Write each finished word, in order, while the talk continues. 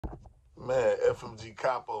Man, FMG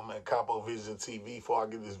Capo, man, Capo Vision TV. Before I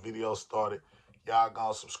get this video started, y'all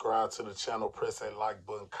gonna subscribe to the channel, press that like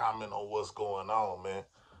button, comment on what's going on, man.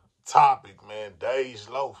 Topic, man, Dej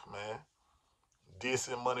Loaf, man.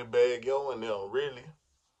 Dissing Moneybagg, yo, and them, really.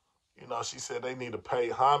 You know, she said they need to pay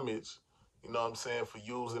homage, you know what I'm saying, for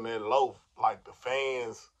using that loaf. Like the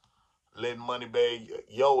fans letting Moneybagg,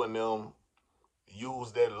 yo, and them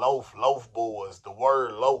use that loaf boys, the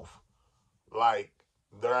word loaf. Like,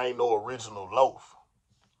 there ain't no original loaf.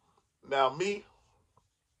 Now, me,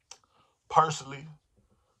 personally,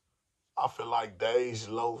 I feel like Dej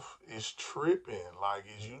Loaf is tripping. Like,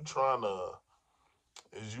 what you trying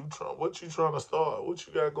to start? What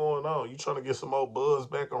you got going on? You trying to get some more buzz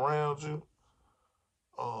back around you?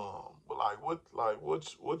 But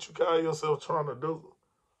what you call yourself trying to do?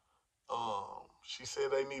 She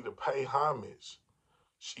said they need to pay homage.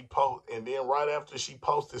 And then right after she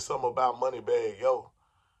posted something about Moneybagg, yo,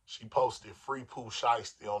 she posted Free Pooh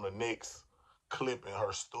Shiesty on the next clip in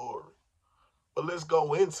her story. But let's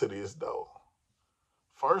go into this, though.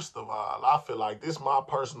 First of all, I feel like this is my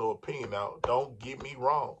personal opinion. Now, don't get me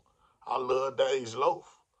wrong. I love Dej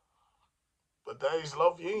Loaf. But Dej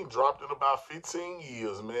Loaf, you ain't dropped in about 15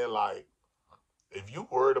 years, man. Like, if you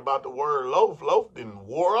worried about the word loaf, loaf didn't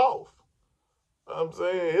wore off. You know what I'm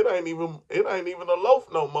saying? It ain't even a loaf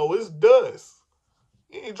no more. It's dust.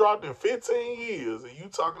 You ain't dropped in 15 years and you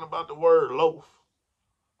talking about the word loaf.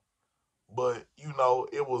 But, you know,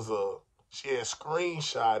 she had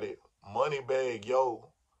screenshotted Moneybagg, yo,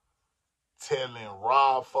 telling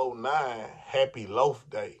Rob49 Happy Loaf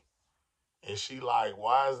Day. And she like,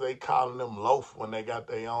 why is they calling them Loaf when they got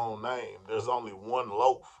their own name? There's only one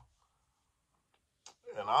Loaf.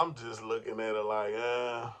 And I'm just looking at her like,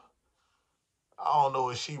 I don't know,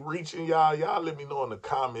 is she reaching, y'all? Y'all let me know in the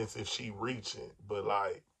comments if she reaching. But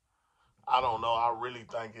like, I don't know. I really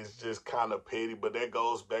think it's just kind of petty, but that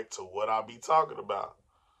goes back to what I be talking about.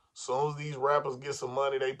 Soon as these rappers get some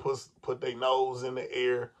money, they put their nose in the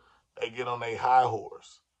air, they get on their high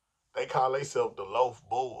horse. They call themselves the Loaf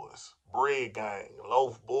Boys, Breadgang,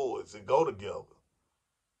 Loaf Boys. They go together.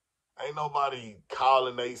 Ain't nobody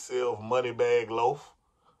calling themselves Moneybagg Loaf.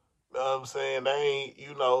 You know what I'm saying? They ain't,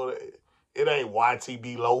 it ain't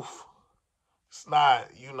YTB Loaf. It's not,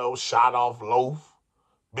 shot off Loaf,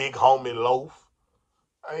 big homie Loaf.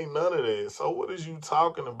 Ain't none of that. So what is you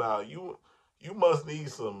talking about? You must need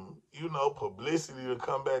some, publicity to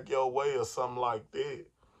come back your way or something like that.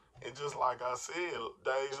 And just like I said,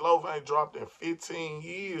 Dej Loaf ain't dropped in 15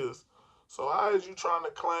 years. So how is you trying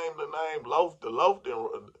to claim the name Loaf? The Loaf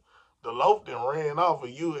done ran off of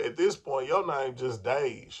you. At this point, your name just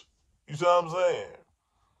Dej. You see what I'm saying?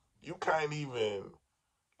 You can't even,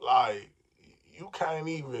 you can't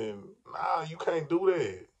do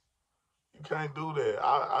that. You can't do that.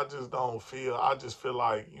 I just feel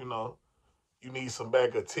like, you need some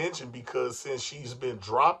back attention because since she's been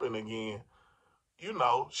dropping again,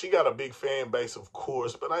 she got a big fan base, of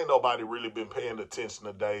course, but ain't nobody really been paying attention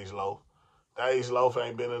to Dej Loaf. Dej Loaf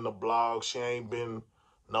ain't been in the blog. She ain't been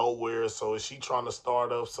nowhere. So is she trying to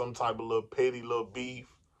start up some type of little petty little beef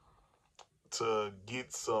to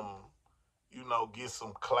get some, get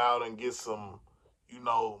some clout and get some,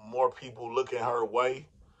 more people looking her way?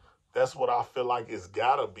 That's what I feel like it's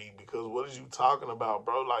gotta be, because what is you talking about,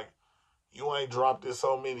 bro? Like, you ain't dropped in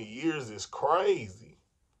so many years. It's crazy.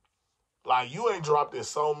 Like, you ain't dropped in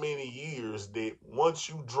so many years that once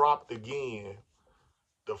you dropped again,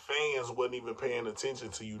 the fans wasn't even paying attention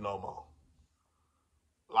to you no more.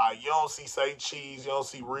 Like, you don't see Say Cheese, you don't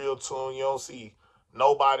see Real Tune, you don't see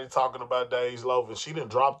nobody talking about Dej Loaf. And she done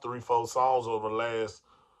dropped 3-4 songs over the last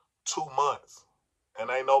 2 months. And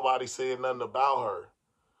ain't nobody said nothing about her.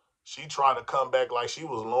 She tried to come back like she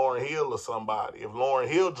was Lauryn Hill or somebody. If Lauryn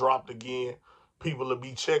Hill dropped again, people would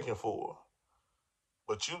be checking for her.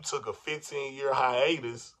 But you took a 15-year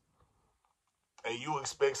hiatus and you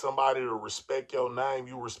expect somebody to respect your name.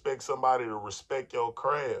 You respect somebody to respect your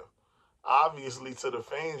craft. Obviously, to the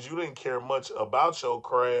fans, you didn't care much about your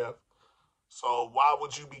craft. So why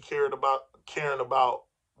would you be caring about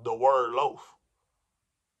the word loaf?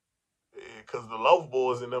 Because the Loaf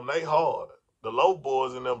Boys and them, they hard. The Loaf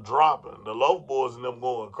Boys and them dropping. The Loaf Boys and them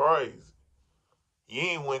going crazy. You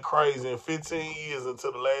ain't went crazy in 15 years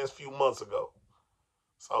until the last few months ago.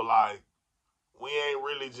 So, like, we ain't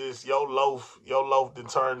really just, your loaf done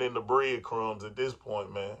turned into breadcrumbs at this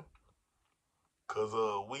point, man. Because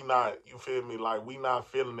we not, you feel me, like, we not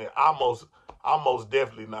feeling it. I'm most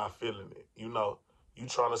definitely not feeling it. You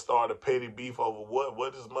trying to start a petty beef over what?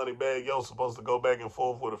 What is Moneybagg Yo supposed to go back and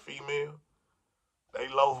forth with a female? They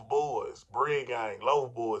Loaf Boys, Breadgang,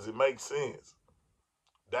 Loaf Boys. It makes sense.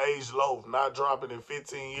 Dej Loaf not dropping in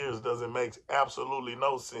 15 years doesn't make absolutely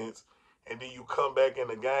no sense. And then you come back in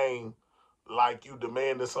the game like you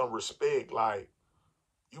demanding some respect. Like,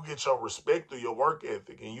 you get your respect through your work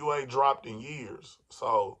ethic, and you ain't dropped in years.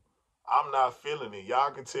 So I'm not feeling it.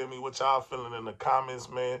 Y'all can tell me what y'all feeling in the comments,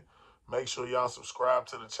 man. Make sure y'all subscribe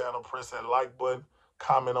to the channel, press that like button,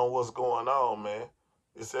 comment on what's going on, man.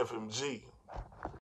 It's FMG.